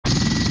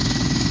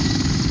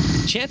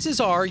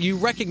chances are you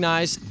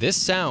recognize this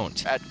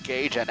sound. At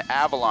Gage and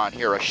Avalon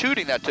here, a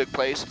shooting that took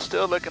place.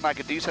 Still looking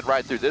like a decent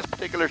ride through this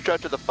particular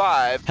stretch of the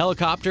 5.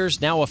 Helicopters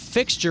now a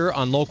fixture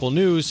on local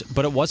news,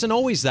 but it wasn't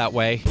always that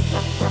way.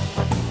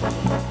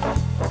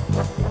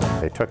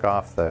 They took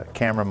off the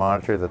camera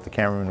monitor that the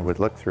cameraman would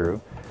look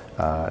through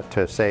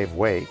to save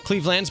weight.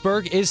 Cleve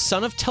Landsberg is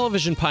son of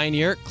television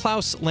pioneer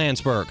Klaus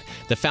Landsberg,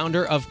 the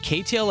founder of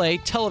KTLA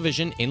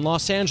Television in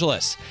Los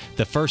Angeles,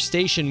 the first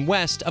station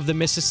west of the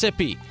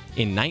Mississippi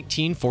in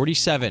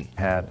 1947.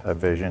 Had a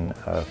vision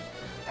of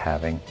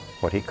having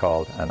what he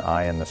called an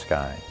eye in the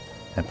sky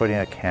and putting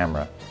a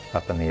camera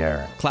up in the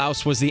air.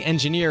 Klaus was the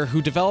engineer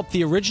who developed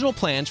the original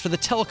plans for the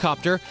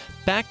telecopter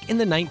back in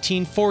the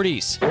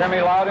 1940s. You hear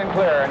me loud and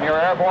clear, and you're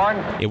airborne?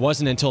 It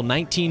wasn't until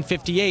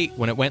 1958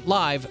 when it went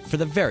live for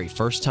the very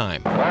first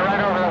time. We're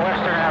right over the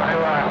Western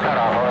Avenue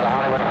cutoff over the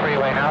Hollywood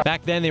Freeway now.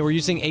 Back then, they were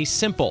using a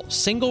simple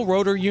single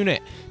rotor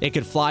unit. It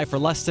could fly for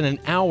less than an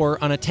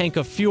hour on a tank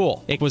of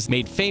fuel. It was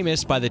made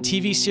famous by the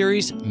TV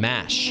series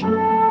MASH.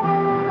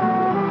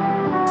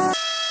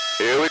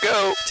 Here we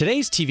go.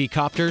 Today's TV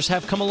copters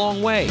have come a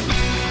long way.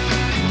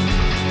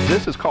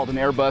 This is called an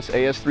Airbus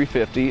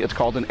AS350. It's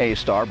called an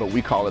A-Star, but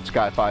we call it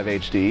Sky 5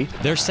 HD.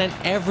 They're sent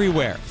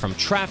everywhere, from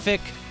traffic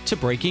to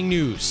breaking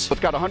news. It's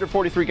got a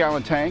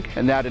 143-gallon tank,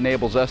 and that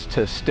enables us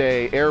to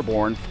stay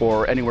airborne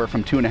for anywhere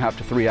from 2.5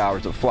 to 3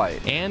 hours of flight.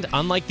 And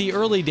unlike the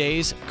early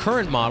days,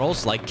 current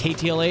models like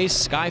KTLA's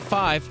Sky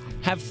 5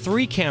 have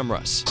 3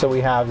 cameras. So we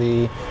have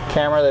the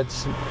camera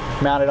that's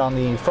mounted on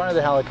the front of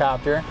the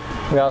helicopter.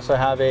 We also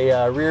have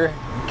a rear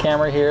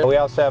camera here. We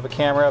also have a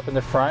camera up in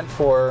the front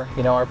for,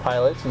 our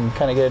pilots and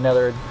kind of get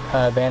another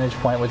vantage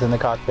point within the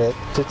cockpit.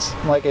 It's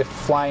like a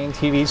flying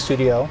TV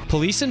studio.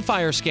 Police and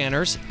fire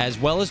scanners, as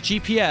well as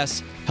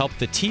GPS, help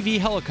the TV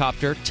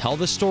helicopter tell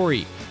the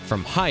story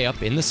from high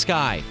up in the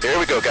sky. Here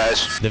we go,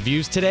 guys. The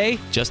views today,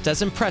 just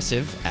as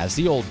impressive as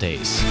the old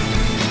days.